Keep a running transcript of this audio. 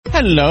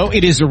Hello,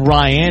 it is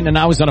Ryan, and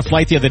I was on a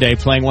flight the other day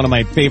playing one of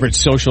my favorite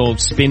social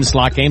spin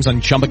slot games on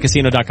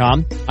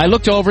ChumbaCasino.com. I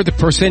looked over the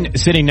person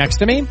sitting next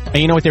to me, and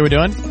you know what they were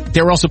doing?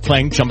 They were also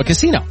playing Chumba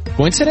Casino.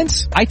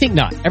 Coincidence? I think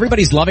not.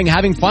 Everybody's loving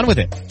having fun with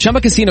it.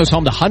 Chumba Casino is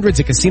home to hundreds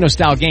of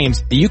casino-style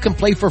games that you can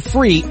play for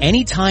free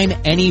anytime,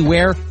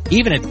 anywhere,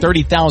 even at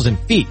 30,000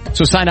 feet.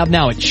 So sign up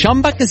now at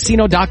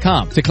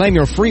ChumbaCasino.com to claim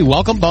your free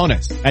welcome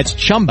bonus. That's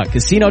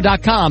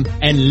ChumbaCasino.com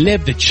and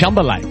live the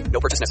Chumba life.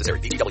 No purchase necessary.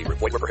 VGW.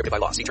 Void where prohibited by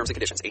law. See terms and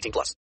conditions. 18+.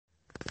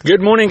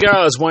 Good morning,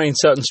 guys. Wayne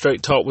Sutton,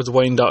 Straight Talk with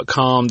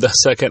Wayne.com,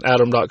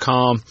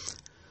 thesecondadam.com.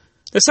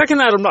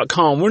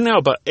 Thesecondadam.com, we're now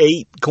about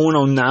 8, going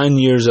on 9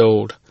 years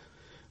old.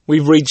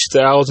 We've reached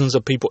thousands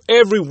of people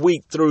every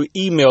week through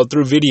email,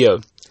 through video.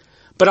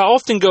 But I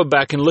often go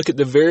back and look at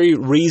the very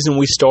reason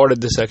we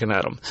started the Second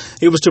Adam.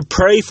 It was to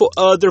pray for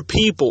other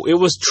people. It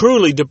was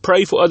truly to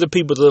pray for other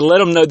people, to let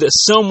them know that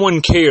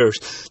someone cares,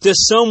 that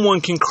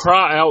someone can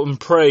cry out and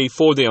pray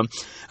for them.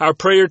 Our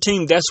prayer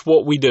team, that's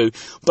what we do.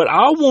 But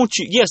I want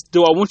you, yes,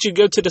 do I want you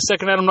to go to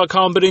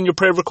thesecondadam.com, but in your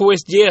prayer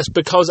request? Yes,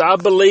 because I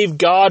believe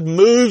God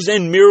moves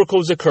and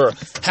miracles occur.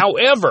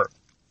 However,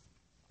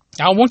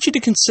 I want you to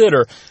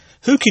consider,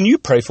 who can you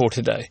pray for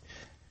today?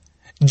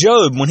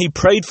 Job, when he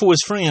prayed for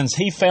his friends,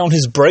 he found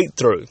his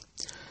breakthrough.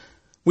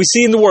 We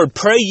see in the word,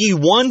 pray ye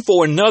one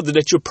for another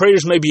that your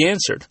prayers may be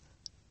answered.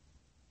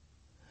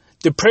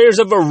 The prayers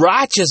of a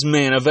righteous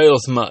man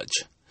availeth much.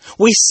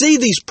 We see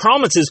these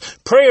promises.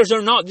 Prayers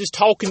are not just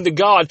talking to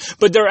God,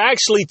 but they're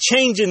actually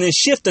changing and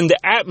shifting the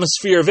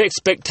atmosphere of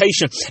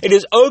expectation. It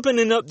is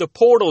opening up the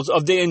portals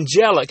of the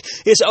angelic.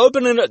 It's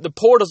opening up the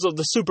portals of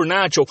the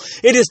supernatural.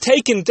 It is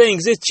taking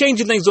things, it's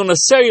changing things on a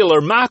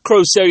cellular,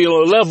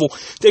 microcellular level.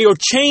 They are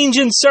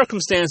changing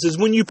circumstances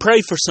when you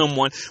pray for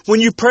someone, when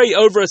you pray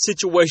over a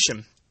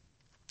situation.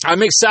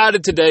 I'm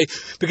excited today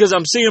because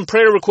I'm seeing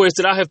prayer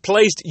requests that I have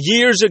placed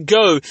years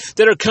ago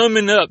that are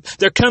coming up.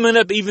 They're coming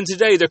up even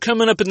today. They're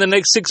coming up in the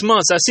next 6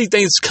 months. I see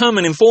things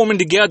coming and forming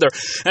together.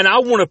 And I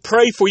want to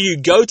pray for you.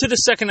 Go to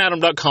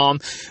thesecondadam.com,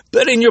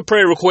 put in your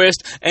prayer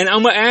request, and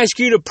I'm going to ask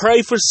you to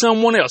pray for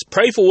someone else.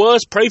 Pray for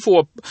us. Pray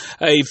for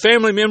a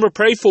family member.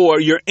 Pray for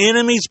your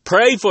enemies.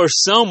 Pray for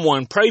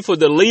someone. Pray for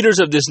the leaders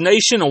of this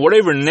nation or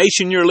whatever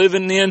nation you're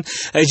living in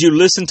as you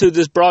listen to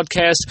this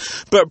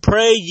broadcast. But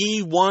pray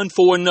ye one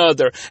for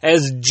another.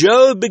 As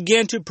Job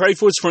began to pray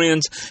for his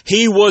friends,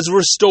 he was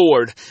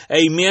restored.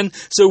 Amen.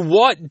 So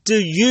what do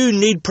you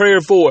need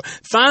prayer for?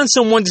 Find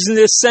someone that's in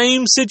the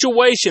same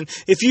situation.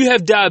 If you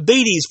have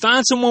diabetes,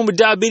 find someone with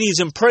diabetes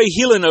and pray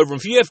healing over them.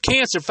 If you have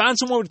cancer, find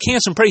someone with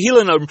cancer and pray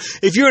healing over them.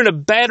 If you're in a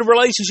bad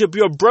relationship,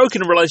 you're a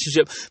broken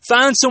relationship,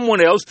 find someone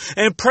else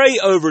and pray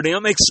over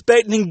them,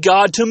 expecting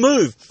God to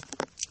move.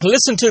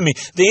 Listen to me.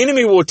 The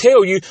enemy will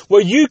tell you,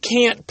 well, you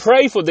can't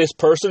pray for this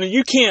person or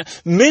you can't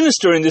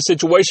minister in this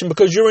situation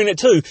because you're in it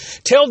too.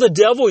 Tell the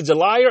devil he's a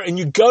liar and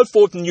you go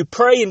forth and you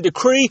pray and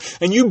decree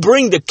and you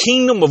bring the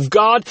kingdom of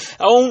God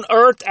on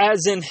earth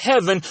as in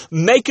heaven.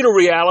 Make it a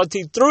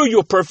reality through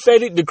your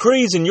prophetic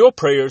decrees and your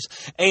prayers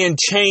and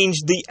change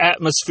the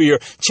atmosphere,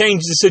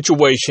 change the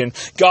situation.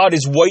 God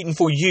is waiting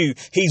for you.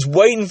 He's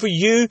waiting for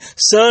you,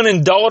 son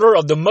and daughter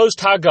of the Most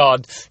High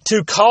God,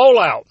 to call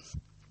out,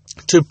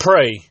 to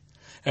pray,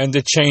 and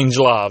to change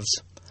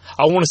lives.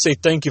 I want to say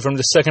thank you from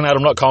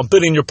thesecondadam.com.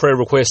 Put in your prayer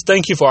request.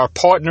 Thank you for our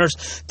partners.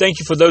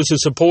 Thank you for those who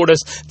support us.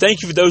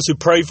 Thank you for those who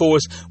pray for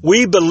us.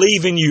 We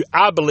believe in you.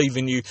 I believe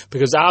in you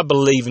because I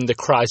believe in the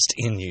Christ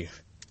in you.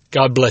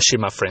 God bless you,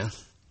 my friend.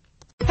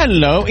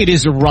 Hello, it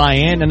is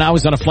Ryan, and I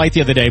was on a flight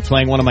the other day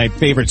playing one of my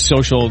favorite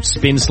social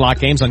spin slot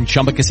games on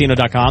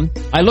ChumbaCasino.com.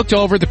 I looked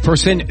over the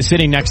person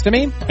sitting next to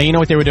me, and you know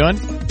what they were doing?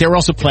 They were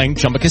also playing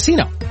Chumba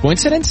Casino.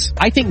 Coincidence?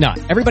 I think not.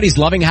 Everybody's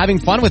loving having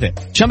fun with it.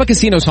 Chumba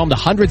Casino is home to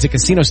hundreds of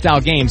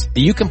casino-style games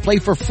that you can play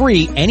for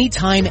free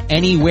anytime,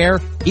 anywhere,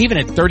 even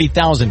at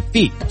 30,000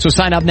 feet. So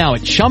sign up now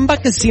at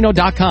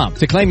ChumbaCasino.com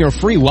to claim your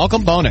free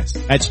welcome bonus.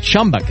 That's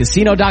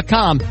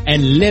ChumbaCasino.com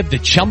and live the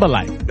Chumba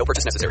life. No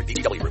purchase necessary.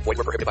 VGW. Void where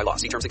prohibited by law.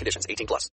 See terms and conditions. 18+.